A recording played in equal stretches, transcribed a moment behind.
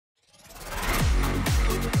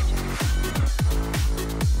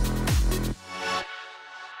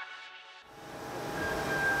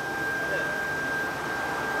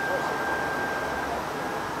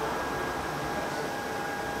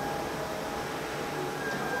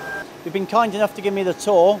You've been kind enough to give me the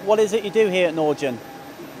tour. What is it you do here at Norjon?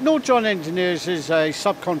 Norjon Engineers is a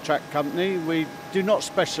subcontract company. We do not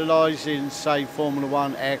specialise in, say, Formula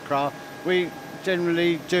One aircraft. We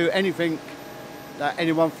generally do anything that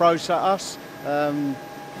anyone throws at us.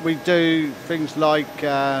 We do things like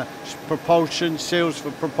propulsion, seals for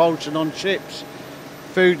propulsion on ships,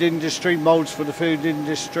 food industry, moulds for the food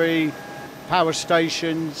industry, power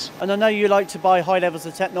stations. And I know you like to buy high levels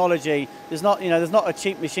of technology. There's not a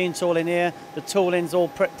cheap machine tool in here. The tooling's all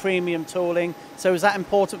premium tooling. So is that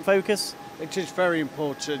important focus? It is very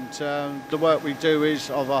important. The work we do is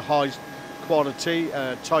of a high quality,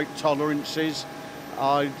 tight tolerances.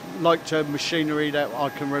 I like to have machinery that I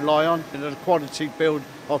can rely on, and the quality build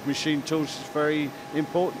of machine tools is very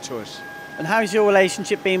important to us. And how's your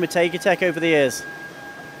relationship been with TaeguTec over the years?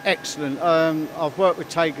 Excellent. I've worked with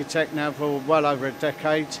TaeguTec now for well over a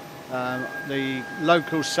decade. The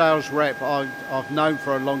local sales rep I've known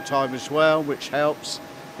for a long time as well, which helps.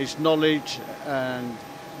 His knowledge and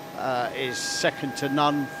is second to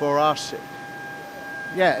none for us.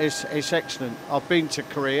 Yeah, it's excellent. I've been to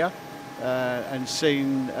Korea and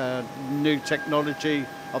seen new technology.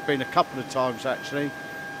 I've been a couple of times actually,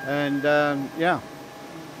 and yeah.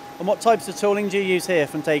 And what types of tooling do you use here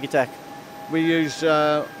from TaeguTec? We use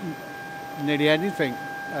nearly anything.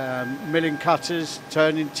 Milling cutters,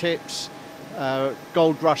 turning tips,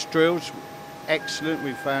 gold rush drills, excellent.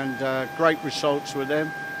 We found great results with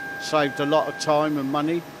them, saved a lot of time and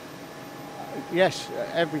money. Yes,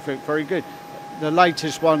 everything very good. The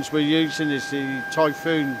latest ones we're using is the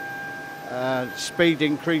Typhoon speed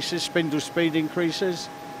increases, spindle speed increases.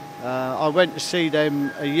 I went to see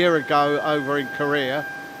them a year ago over in Korea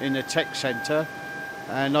in a tech centre,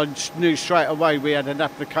 and I knew straight away we had an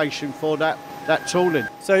application for that tooling.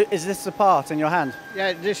 So is this the part in your hand?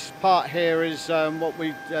 Yeah, this part here is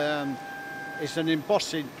it's an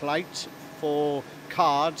embossing plate for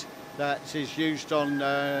card that is used on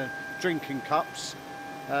drinking cups.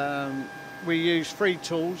 We use 3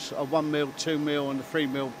 tools, a 1mm, 2mm and a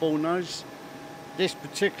 3mm ball nose. This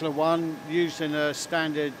particular one, using a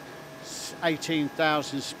standard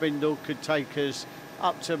 18,000 spindle, could take us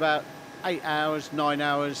up to about 8 hours, 9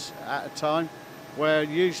 hours at a time. We're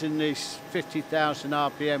using this 50,000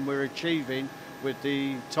 RPM we're achieving with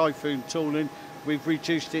the Typhoon tooling. We've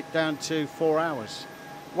reduced it down to 4 hours.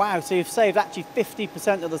 Wow, so you've saved actually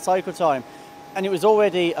 50% of the cycle time, and it was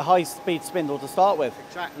already a high-speed spindle to start with.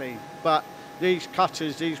 Exactly, but these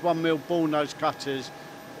cutters, these 1mm ball nose cutters,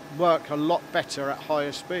 work a lot better at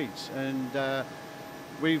higher speeds, and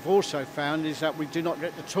we've also found is that we do not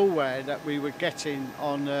get the tool wear that we were getting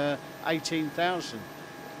on 18,000.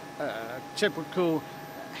 Typical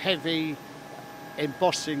heavy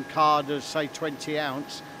embossing card of say 20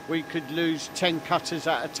 ounce, we could lose 10 cutters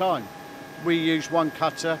at a time. We use 1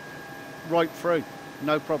 cutter right through,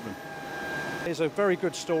 no problem. It's a very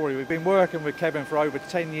good story. We've been working with Kevin for over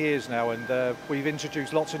 10 years now, and we've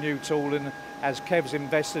introduced lots of new tooling as Kev's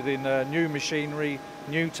invested in new machinery,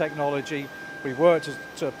 new technology. We've worked as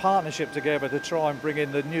a partnership together to try and bring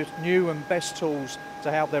in the new and best tools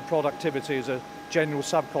to help their productivity as a general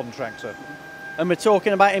subcontractor. And we're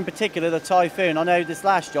talking about in particular the Typhoon. I know this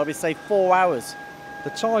last job is say 4 hours.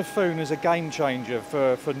 The Typhoon is a game changer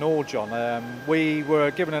for Norjon. We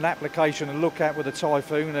were given an application to look at with the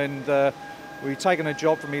Typhoon, and we've taken a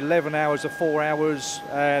job from 11 hours to 4 hours,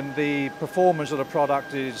 and the performance of the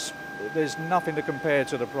product there's nothing to compare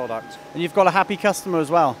to the product. And you've got a happy customer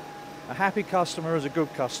as well. A happy customer is a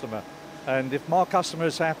good customer. And if my customer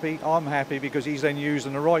is happy, I'm happy, because he's then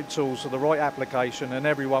using the right tools for the right application, and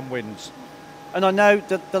everyone wins. And I know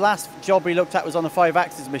that the last job we looked at was on a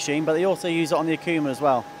 5-axis machine, but they also use it on the Akuma as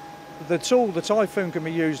well. The Typhoon, can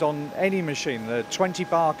be used on any machine. The 20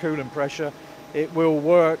 bar coolant pressure, it will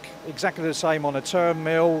work exactly the same on a turn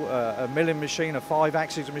mill, a milling machine, a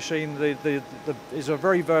 5-axis machine. It's a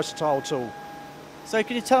very versatile tool. So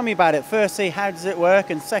can you tell me about it? Firstly, how does it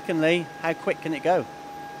work? And secondly, how quick can it go?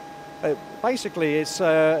 Basically, it's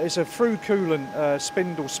a through coolant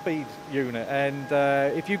spindle speed unit, and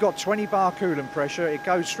if you've got 20 bar coolant pressure, it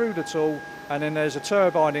goes through the tool, and then there's a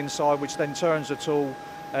turbine inside which then turns the tool,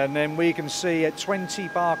 and then we can see at 20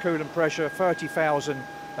 bar coolant pressure 30,000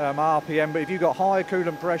 RPM. But if you've got higher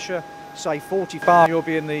coolant pressure, say 40 bar, you'll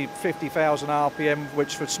be in the 50,000 RPM,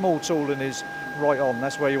 which for small tooling is right on.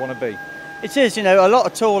 That's where you want to be. It is, you know, a lot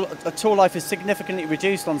of tool life is significantly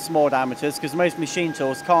reduced on small diameters because most machine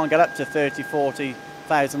tools can't get up to 30,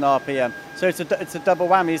 40,000 RPM. So it's a double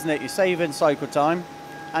whammy, isn't it? You're saving cycle time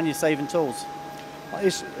and you're saving tools.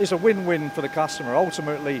 It's a win-win for the customer.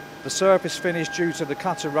 Ultimately, the surface finish due to the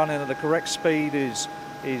cutter running at the correct speed is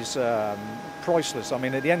is priceless. I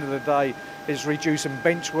mean, at the end of the day, it's reducing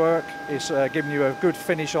bench work, it's giving you a good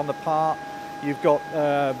finish on the part. You've got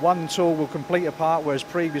one tool will complete a part, whereas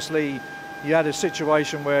previously you had a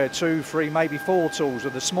situation where 2, 3, maybe 4 tools, or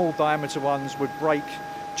the small diameter ones would break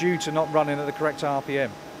due to not running at the correct RPM.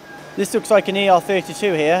 This looks like an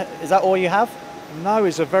ER32 here. Is that all you have? No,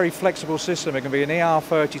 it's a very flexible system. It can be an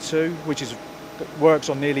ER32, which works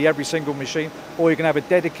on nearly every single machine, or you can have a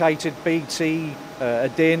dedicated BT, a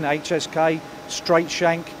DIN, HSK, straight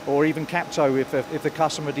shank, or even Capto if the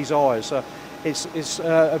customer desires. So it's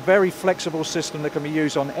a very flexible system that can be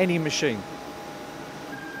used on any machine.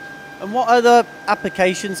 And what other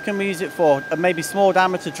applications can we use it for? Maybe small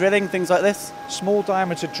diameter drilling, things like this? Small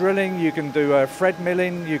diameter drilling, you can do thread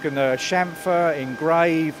milling, you can chamfer,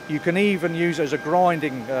 engrave, you can even use it as a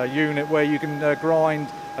grinding unit where you can grind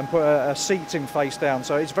and put a seating face down,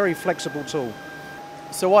 so it's a very flexible tool.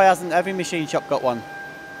 So why hasn't every machine shop got one?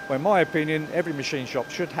 Well, in my opinion, every machine shop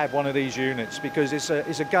should have one of these units because it's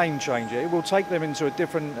a game changer. It will take them into a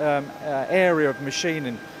different area of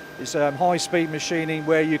machining. It's high-speed machining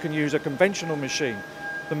where you can use a conventional machine.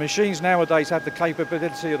 The machines nowadays have the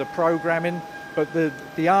capability of the programming, but the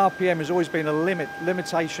RPM has always been a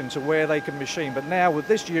limitation to where they can machine. But now with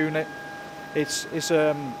this unit, it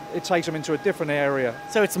takes them into a different area.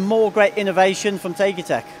 So it's more great innovation from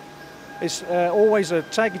TaeguTec. It's always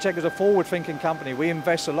TaeguTec is a forward-thinking company. We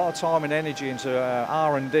invest a lot of time and energy into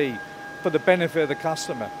R&D for the benefit of the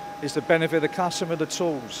customer. It's the benefit of the customer, the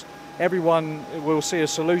tools. Everyone will see a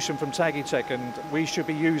solution from TaeguTec, and we should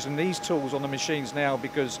be using these tools on the machines now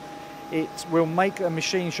because it will make a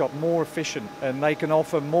machine shop more efficient and they can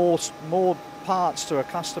offer more parts to a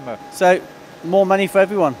customer. So more money for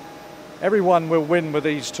everyone. Everyone will win with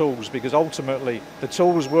these tools because ultimately the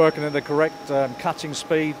tool's working at the correct cutting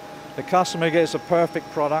speed, the customer gets a perfect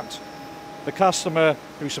product, the customer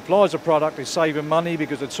who supplies the product is saving money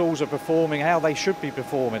because the tools are performing how they should be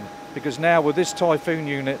performing. Because now with this Typhoon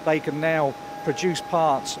unit, they can now produce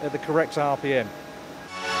parts at the correct RPM.